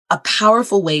a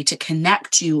powerful way to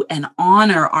connect to and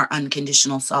honor our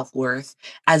unconditional self-worth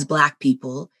as Black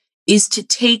people is to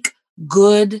take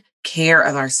good care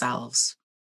of ourselves.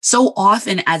 So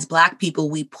often as Black people,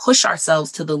 we push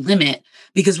ourselves to the limit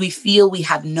because we feel we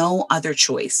have no other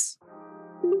choice.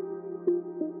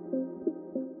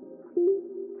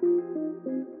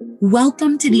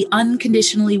 Welcome to the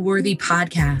Unconditionally Worthy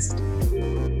podcast.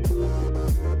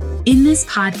 In this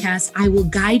podcast, I will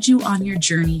guide you on your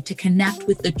journey to connect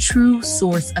with the true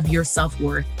source of your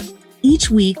self-worth. Each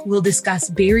week, we'll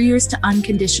discuss barriers to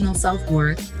unconditional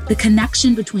self-worth, the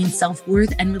connection between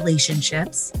self-worth and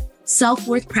relationships,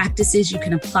 self-worth practices you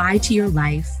can apply to your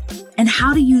life, and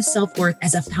how to use self-worth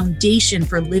as a foundation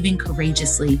for living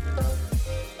courageously.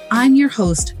 I'm your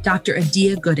host, Dr.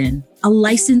 Adia Gooden, a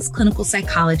licensed clinical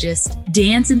psychologist,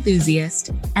 dance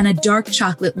enthusiast, and a dark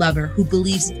chocolate lover who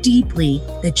believes deeply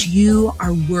that you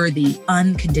are worthy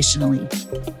unconditionally.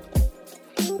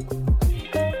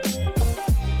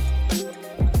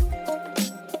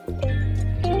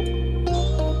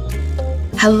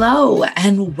 Hello,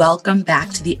 and welcome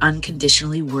back to the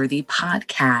Unconditionally Worthy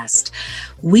podcast.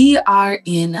 We are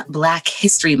in Black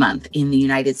History Month in the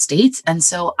United States, and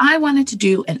so I wanted to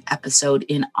do an episode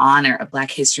in honor of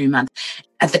Black History Month.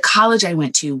 At the college I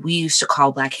went to, we used to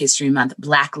call Black History Month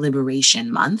Black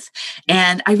Liberation Month,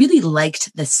 and I really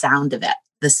liked the sound of it.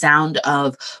 The sound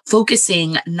of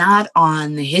focusing not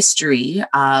on the history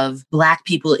of Black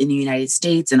people in the United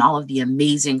States and all of the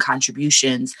amazing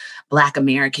contributions Black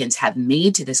Americans have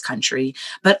made to this country,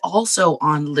 but also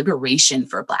on liberation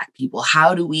for Black people.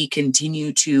 How do we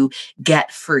continue to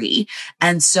get free?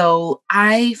 And so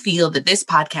I feel that this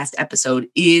podcast episode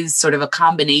is sort of a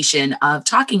combination of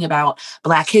talking about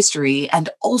Black history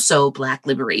and also Black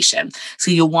liberation.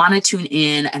 So you'll want to tune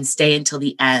in and stay until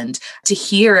the end to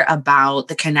hear about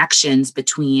the connections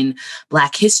between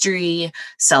Black history,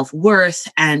 self-worth,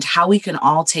 and how we can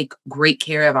all take great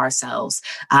care of ourselves,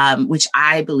 which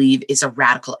I believe is a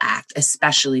radical act,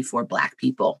 especially for Black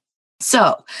people.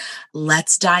 So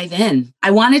let's dive in.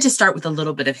 I wanted to start with a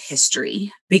little bit of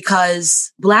history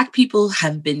because Black people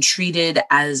have been treated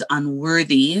as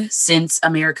unworthy since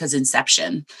America's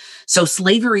inception. So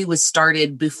slavery was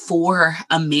started before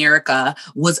America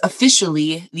was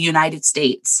officially the United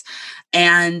States.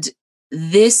 And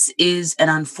this is an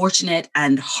unfortunate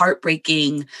and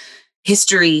heartbreaking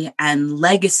history and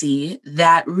legacy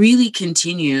that really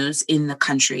continues in the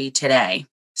country today.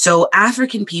 So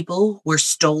African people were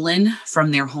stolen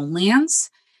from their homelands,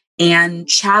 and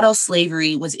chattel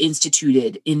slavery was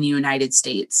instituted in the United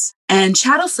States. And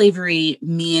chattel slavery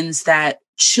means that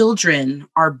children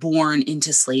are born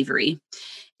into slavery,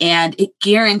 and it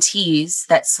guarantees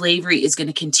that slavery is going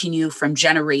to continue from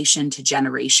generation to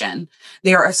generation.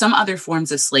 There are some other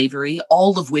forms of slavery,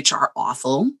 all of which are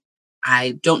awful.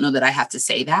 I don't know that I have to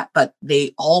say that, but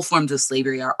all forms of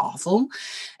slavery are awful.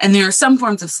 And there are some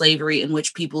forms of slavery in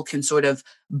which people can sort of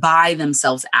buy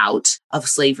themselves out of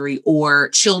slavery, or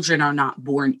children are not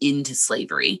born into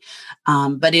slavery.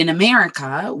 But in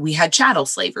America, we had chattel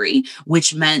slavery,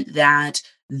 which meant that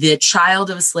the child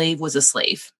of a slave was a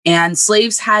slave, and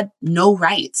slaves had no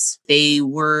rights. They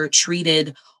were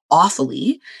treated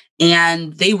awfully,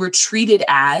 and they were treated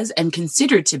as and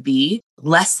considered to be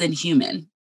less than human.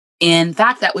 In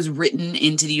fact, that was written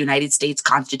into the United States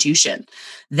Constitution,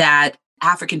 that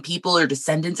African people or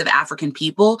descendants of African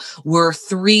people were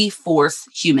 3/4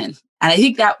 human. And I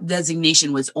think that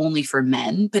designation was only for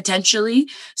men, potentially.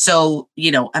 So,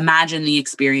 imagine the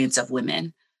experience of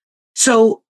women.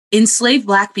 So enslaved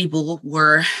Black people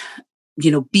were,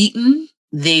 beaten.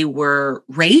 They were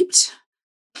raped.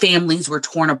 Families were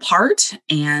torn apart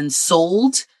and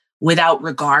sold without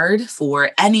regard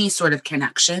for any sort of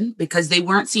connection because they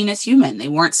weren't seen as human. They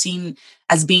weren't seen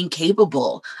as being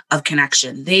capable of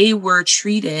connection. They were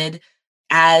treated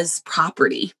as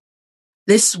property.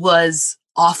 This was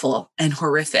awful and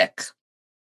horrific.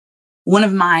 One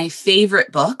of my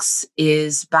favorite books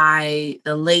is by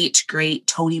the late, great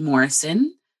Toni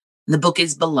Morrison. The book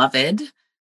is Beloved.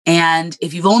 And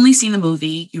if you've only seen the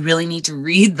movie, you really need to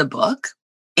read the book.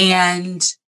 And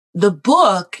the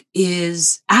book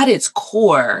is, at its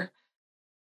core,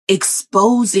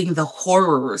 exposing the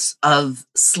horrors of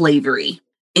slavery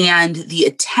and the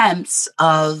attempts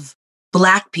of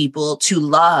Black people to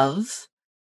love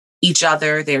each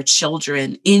other, their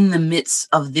children, in the midst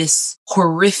of this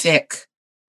horrific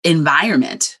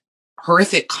environment,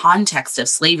 horrific context of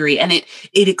slavery. And it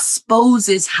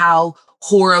exposes how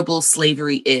horrible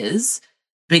slavery is,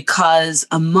 because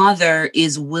a mother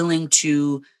is willing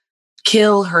to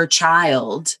kill her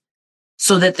child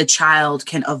so that the child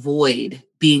can avoid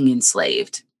being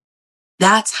enslaved.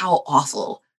 That's how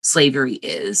awful slavery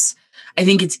is. I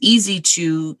think it's easy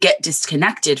to get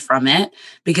disconnected from it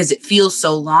because it feels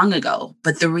so long ago.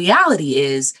 But the reality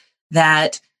is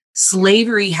that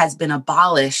slavery has been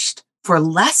abolished for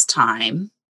less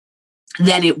time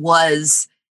than it was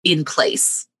in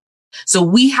place. So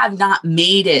we have not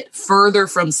made it further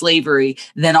from slavery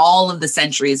than all of the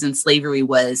centuries and slavery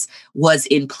was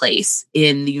in place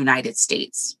in the United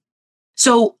States.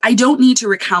 So I don't need to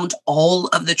recount all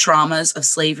of the traumas of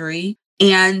slavery.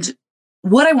 And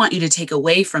what I want you to take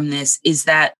away from this is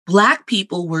that Black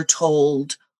people were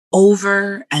told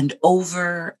over and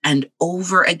over and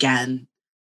over again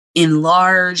in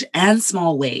large and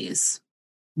small ways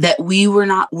that we were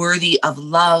not worthy of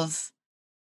love,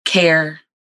 care,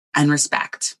 and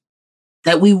respect,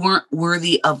 that we weren't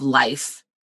worthy of life,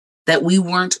 that we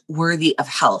weren't worthy of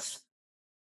health.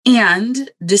 And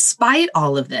despite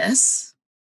all of this,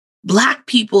 Black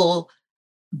people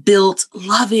built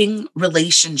loving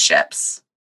relationships.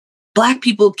 Black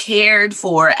people cared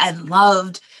for and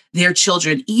loved their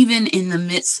children, even in the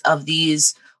midst of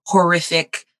these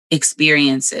horrific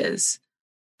experiences.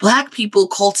 Black people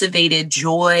cultivated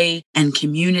joy and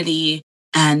community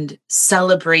and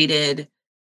celebrated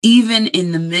even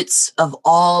in the midst of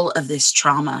all of this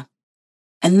trauma.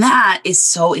 And that is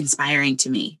so inspiring to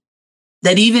me,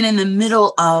 that even in the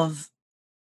middle of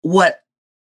what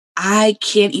I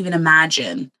can't even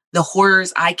imagine, the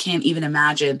horrors I can't even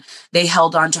imagine, they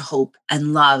held on to hope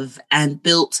and love and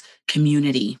built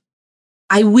community.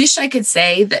 I wish I could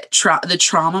say that the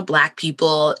trauma Black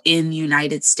people in the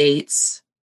United States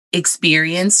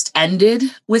experienced ended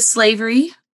with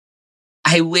slavery.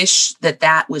 I wish that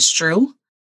that was true.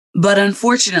 But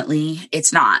unfortunately,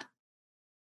 it's not.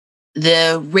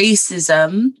 The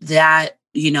racism that,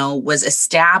 was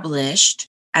established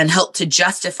and helped to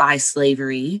justify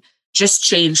slavery just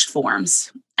changed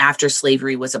forms after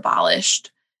slavery was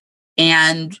abolished.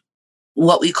 And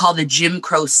what we call the Jim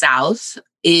Crow South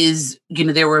is,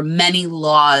 there were many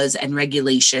laws and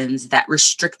regulations that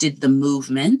restricted the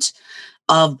movement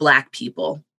of Black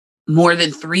people. More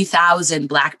than 3,000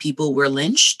 Black people were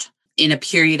lynched in a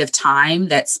period of time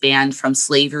that spanned from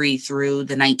slavery through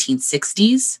the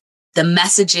 1960s. The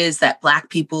messages that Black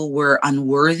people were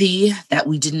unworthy, that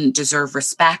we didn't deserve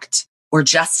respect or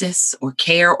justice or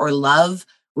care or love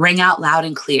rang out loud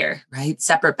and clear, right?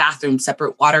 Separate bathrooms,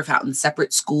 separate water fountains,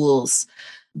 separate schools,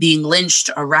 being lynched,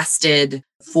 arrested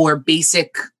for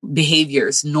basic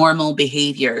behaviors, normal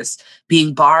behaviors,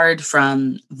 being barred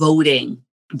from voting,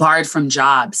 barred from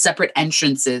jobs, separate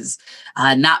entrances,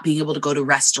 not being able to go to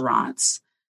restaurants.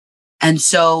 And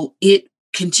so it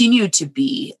continued to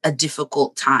be a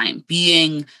difficult time,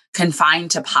 being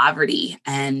confined to poverty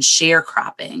and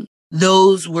sharecropping.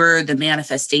 Those were the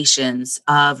manifestations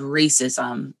of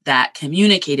racism that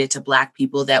communicated to Black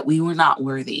people that we were not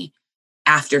worthy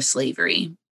after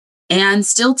slavery. And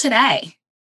still today,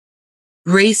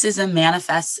 racism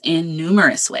manifests in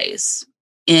numerous ways.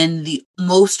 In the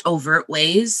most overt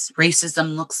ways,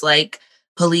 racism looks like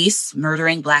police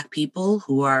murdering Black people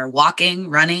who are walking,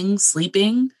 running,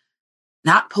 sleeping,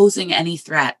 not posing any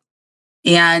threat.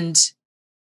 And,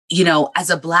 as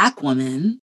a Black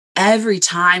woman, every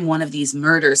time one of these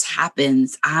murders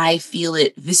happens, I feel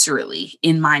it viscerally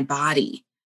in my body.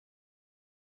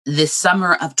 The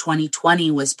summer of 2020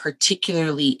 was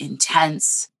particularly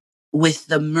intense with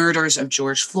the murders of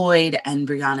George Floyd and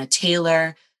Breonna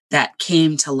Taylor that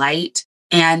came to light.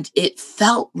 And it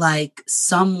felt like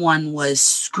someone was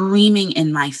screaming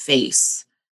in my face,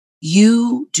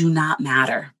 "You do not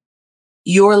matter.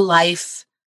 Your life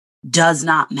does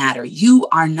not matter. You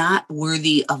are not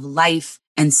worthy of life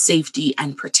and safety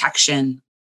and protection."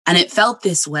 And it felt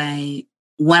this way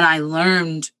when I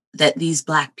learned that these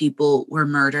Black people were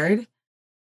murdered.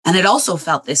 And it also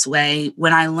felt this way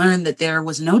when I learned that there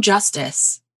was no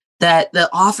justice, that the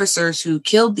officers who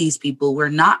killed these people were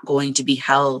not going to be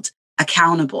held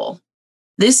accountable.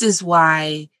 This is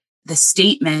why the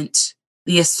statement,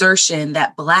 the assertion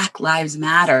that Black Lives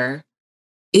Matter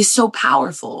is so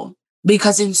powerful,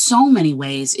 because in so many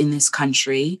ways in this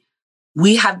country,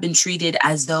 we have been treated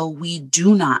as though we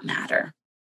do not matter.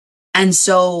 And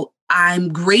so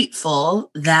I'm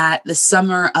grateful that the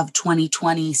summer of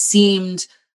 2020 seemed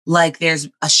like there's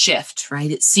a shift,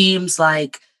 right? It seems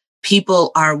like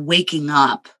people are waking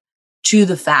up to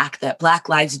the fact that Black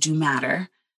lives do matter,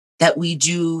 that we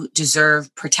do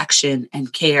deserve protection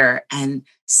and care and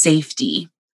safety.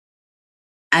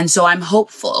 And so I'm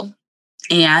hopeful,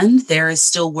 and there is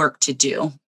still work to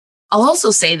do. I'll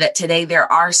also say that today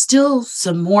there are still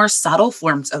some more subtle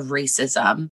forms of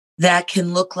racism that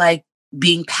can look like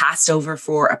being passed over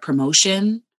for a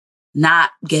promotion,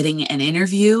 not getting an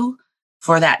interview,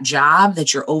 for that job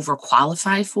that you're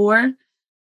overqualified for,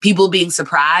 people being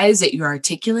surprised that you're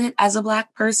articulate as a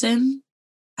Black person.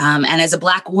 And as a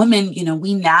Black woman,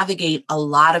 we navigate a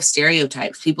lot of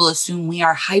stereotypes. People assume we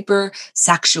are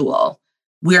hypersexual,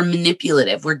 we're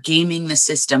manipulative, we're gaming the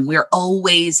system, we're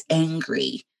always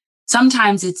angry.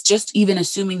 Sometimes it's just even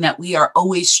assuming that we are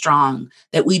always strong,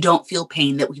 that we don't feel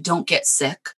pain, that we don't get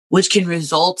sick, which can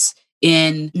result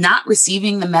in not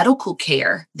receiving the medical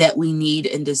care that we need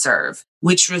and deserve,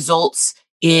 which results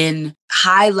in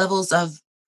high levels of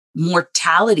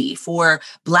mortality for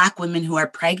Black women who are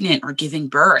pregnant or giving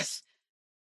birth.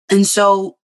 And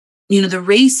so, the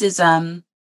racism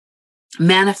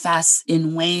manifests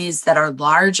in ways that are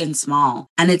large and small.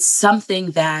 And it's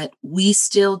something that we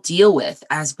still deal with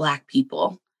as Black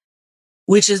people,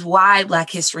 which is why Black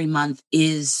History Month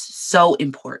is so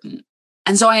important.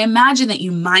 And so I imagine that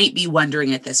you might be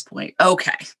wondering at this point,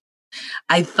 okay,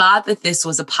 I thought that this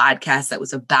was a podcast that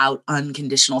was about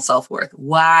unconditional self-worth.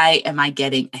 Why am I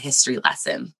getting a history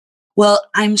lesson? Well,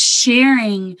 I'm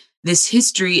sharing this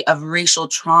history of racial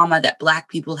trauma that Black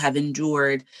people have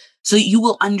endured so you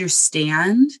will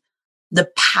understand the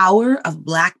power of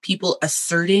Black people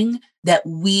asserting that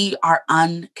we are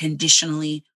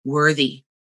unconditionally worthy.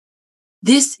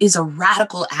 This is a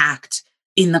radical act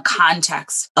in the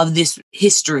context of this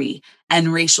history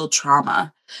and racial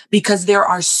trauma, because there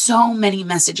are so many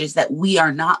messages that we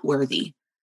are not worthy.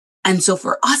 And so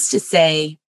for us to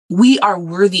say we are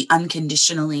worthy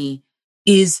unconditionally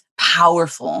is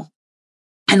powerful.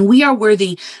 And we are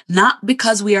worthy not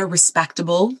because we are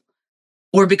respectable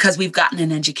or because we've gotten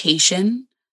an education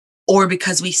or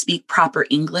because we speak proper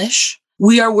English.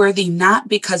 We are worthy not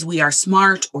because we are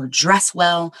smart or dress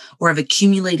well or have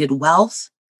accumulated wealth.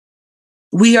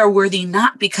 We are worthy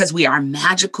not because we are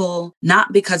magical,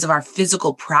 not because of our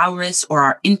physical prowess or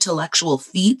our intellectual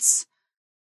feats.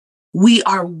 We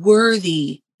are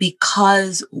worthy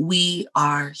because we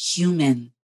are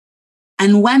human.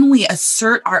 And when we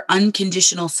assert our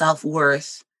unconditional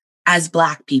self-worth as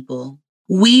Black people,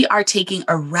 we are taking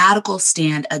a radical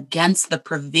stand against the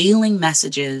prevailing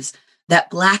messages that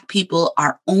Black people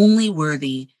are only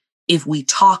worthy if we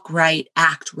talk right,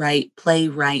 act right, play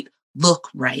right, look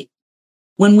right.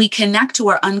 When we connect to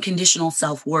our unconditional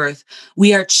self-worth,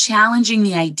 we are challenging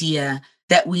the idea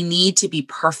that we need to be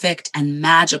perfect and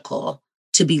magical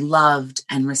to be loved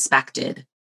and respected.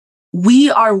 We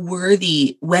are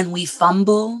worthy when we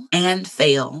fumble and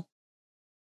fail.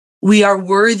 We are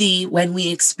worthy when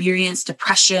we experience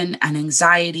depression and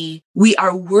anxiety. We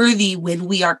are worthy when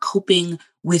we are coping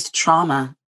with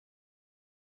trauma.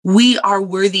 We are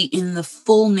worthy in the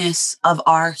fullness of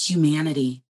our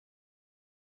humanity.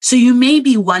 So you may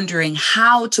be wondering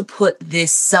how to put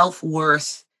this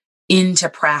self-worth into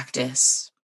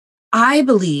practice. I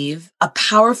believe a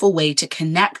powerful way to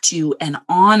connect to and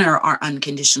honor our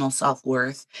unconditional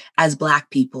self-worth as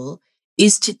Black people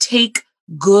is to take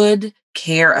good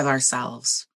care of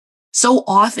ourselves. So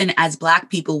often as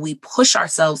Black people, we push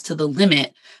ourselves to the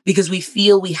limit because we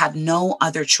feel we have no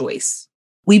other choice.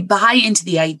 We buy into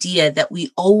the idea that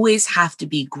we always have to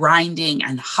be grinding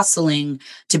and hustling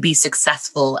to be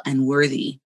successful and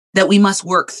worthy, that we must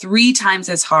work 3 times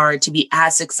as hard to be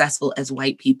as successful as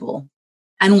white people.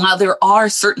 And while there are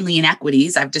certainly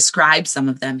inequities, I've described some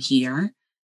of them here,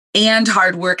 and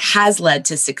hard work has led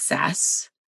to success,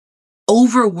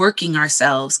 overworking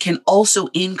ourselves can also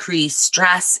increase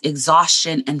stress,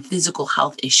 exhaustion, and physical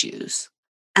health issues.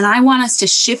 And I want us to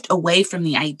shift away from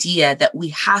the idea that we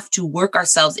have to work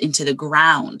ourselves into the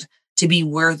ground to be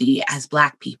worthy as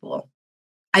Black people.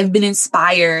 I've been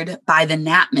inspired by the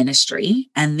NAP ministry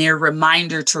and their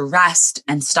reminder to rest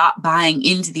and stop buying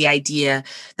into the idea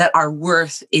that our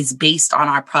worth is based on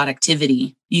our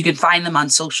productivity. You can find them on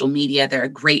social media. They're a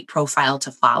great profile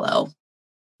to follow.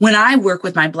 When I work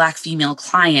with my Black female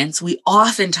clients, we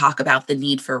often talk about the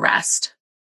need for rest.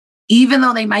 Even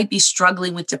though they might be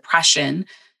struggling with depression,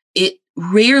 it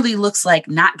rarely looks like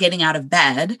not getting out of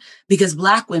bed because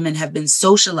Black women have been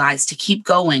socialized to keep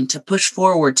going, to push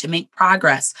forward, to make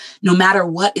progress, no matter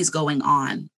what is going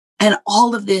on. And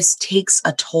all of this takes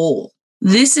a toll.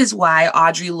 This is why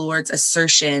Audre Lorde's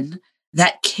assertion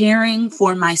that caring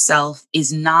for myself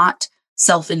is not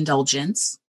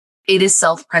self-indulgence, it is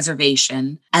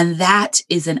self-preservation, and that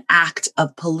is an act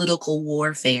of political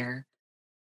warfare,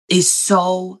 is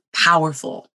so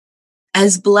powerful.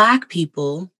 As Black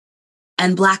people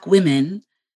and Black women,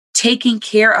 taking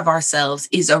care of ourselves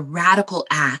is a radical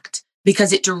act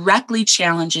because it directly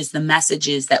challenges the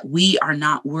messages that we are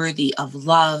not worthy of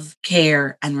love,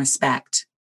 care, and respect.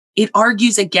 It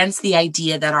argues against the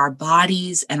idea that our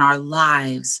bodies and our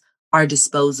lives are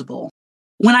disposable.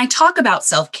 When I talk about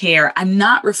self-care, I'm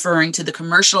not referring to the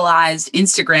commercialized,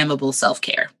 Instagrammable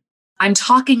self-care. I'm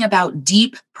talking about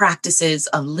deep practices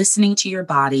of listening to your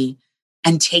body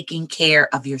and taking care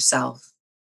of yourself.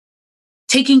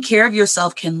 Taking care of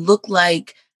yourself can look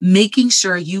like making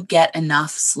sure you get enough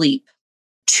sleep.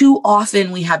 Too often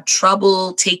we have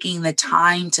trouble taking the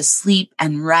time to sleep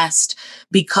and rest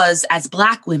because as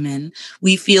Black women,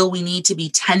 we feel we need to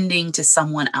be tending to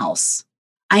someone else.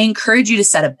 I encourage you to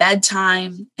set a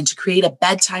bedtime and to create a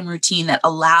bedtime routine that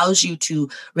allows you to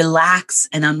relax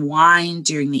and unwind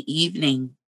during the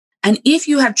evening. And if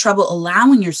you have trouble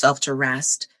allowing yourself to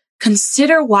rest,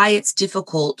 consider why it's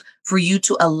difficult for you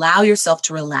to allow yourself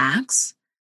to relax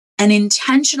and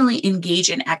intentionally engage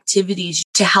in activities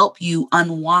to help you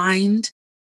unwind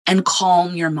and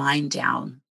calm your mind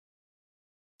down.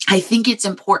 I think it's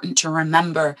important to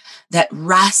remember that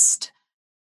rest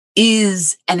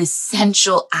is an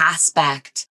essential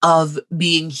aspect of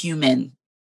being human,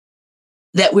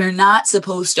 that we're not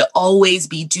supposed to always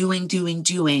be doing,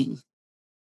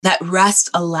 that rest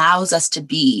allows us to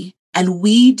be, and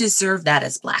we deserve that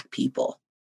as Black people.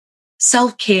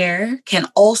 Self-care can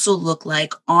also look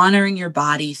like honoring your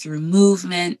body through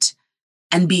movement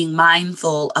and being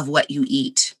mindful of what you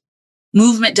eat.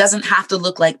 Movement doesn't have to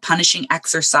look like punishing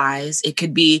exercise. It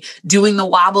could be doing the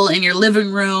wobble in your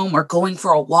living room or going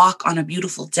for a walk on a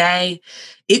beautiful day.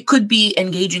 It could be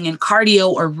engaging in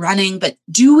cardio or running, but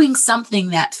doing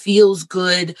something that feels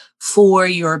good for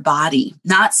your body,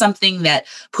 not something that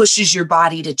pushes your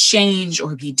body to change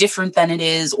or be different than it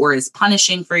is or is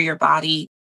punishing for your body.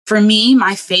 For me,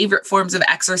 my favorite forms of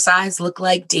exercise look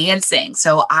like dancing.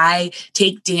 So I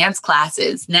take dance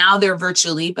classes. Now they're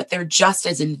virtually, but they're just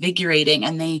as invigorating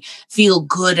and they feel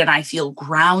good and I feel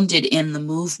grounded in the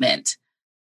movement.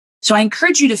 So I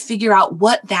encourage you to figure out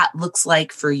what that looks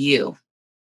like for you.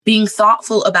 Being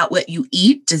thoughtful about what you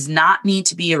eat does not need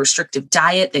to be a restrictive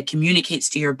diet that communicates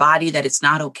to your body that it's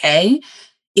not okay.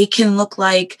 It can look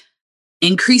like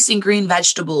increasing green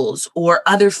vegetables or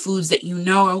other foods that you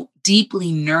know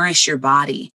deeply nourish your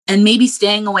body, and maybe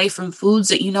staying away from foods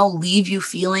that you know leave you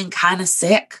feeling kind of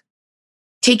sick.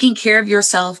 Taking care of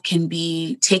yourself can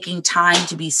be taking time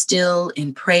to be still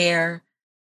in prayer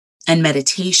and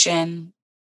meditation,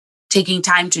 taking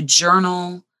time to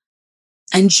journal,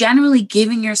 and generally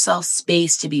giving yourself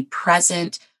space to be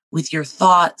present with your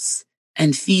thoughts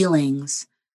and feelings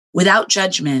without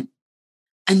judgment,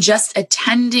 and just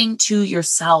attending to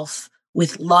yourself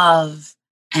with love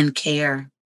and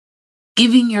care,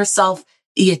 giving yourself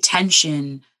the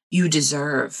attention you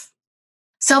deserve.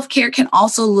 Self-care can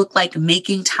also look like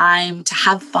making time to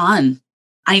have fun.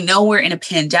 I know we're in a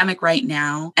pandemic right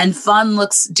now, and fun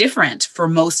looks different for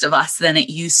most of us than it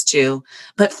used to,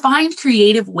 but find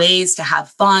creative ways to have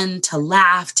fun, to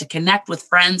laugh, to connect with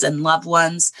friends and loved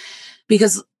ones,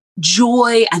 because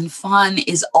joy and fun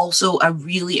is also a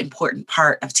really important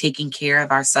part of taking care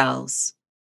of ourselves.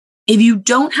 If you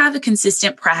don't have a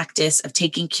consistent practice of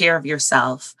taking care of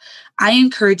yourself, I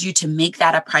encourage you to make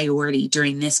that a priority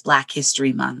during this Black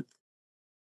History Month.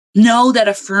 Know that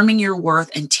affirming your worth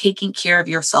and taking care of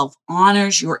yourself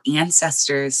honors your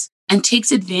ancestors and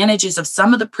takes advantages of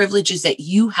some of the privileges that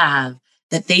you have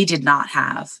that they did not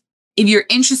have. If you're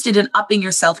interested in upping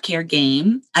your self-care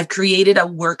game, I've created a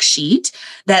worksheet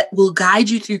that will guide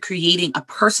you through creating a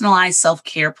personalized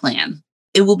self-care plan.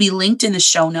 It will be linked in the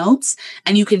show notes,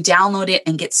 and you can download it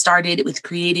and get started with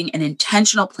creating an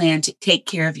intentional plan to take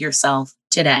care of yourself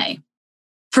today.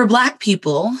 For Black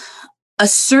people,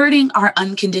 asserting our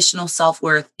unconditional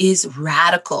self-worth is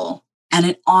radical, and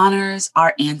it honors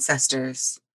our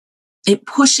ancestors. It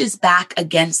pushes back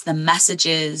against the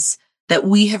messages that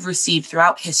we have received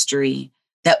throughout history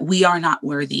that we are not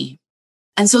worthy.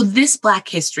 And so this Black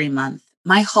History Month,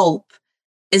 my hope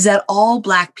is that all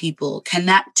Black people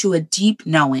connect to a deep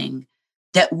knowing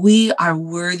that we are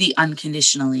worthy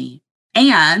unconditionally.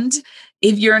 And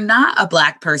if you're not a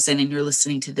Black person and you're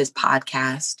listening to this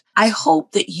podcast, I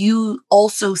hope that you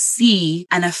also see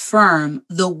and affirm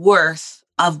the worth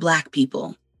of Black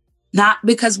people. Not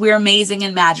because we're amazing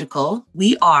and magical,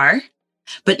 we are,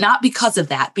 but not because of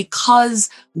that, because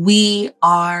we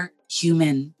are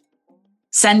human.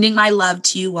 Sending my love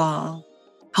to you all,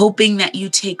 hoping that you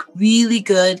take really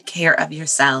good care of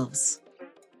yourselves.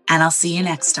 And I'll see you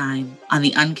next time on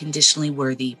the Unconditionally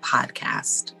Worthy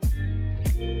podcast.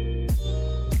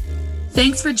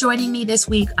 Thanks for joining me this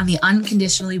week on the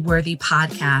Unconditionally Worthy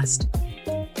podcast.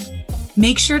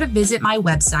 Make sure to visit my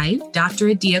website,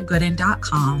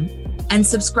 dradiagooden.com, and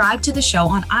subscribe to the show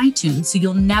on iTunes so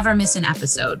you'll never miss an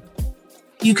episode.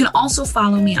 You can also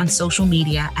follow me on social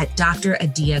media at Dr.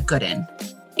 Adia Gooden.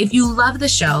 If you love the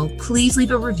show, please leave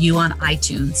a review on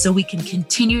iTunes so we can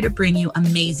continue to bring you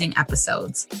amazing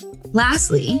episodes.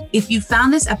 Lastly, if you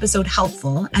found this episode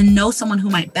helpful and know someone who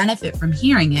might benefit from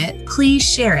hearing it, please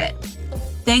share it.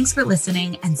 Thanks for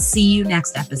listening and see you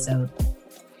next episode.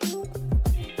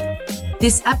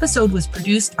 This episode was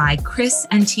produced by Chris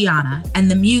and Tiana,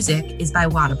 and the music is by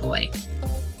Wadaboy.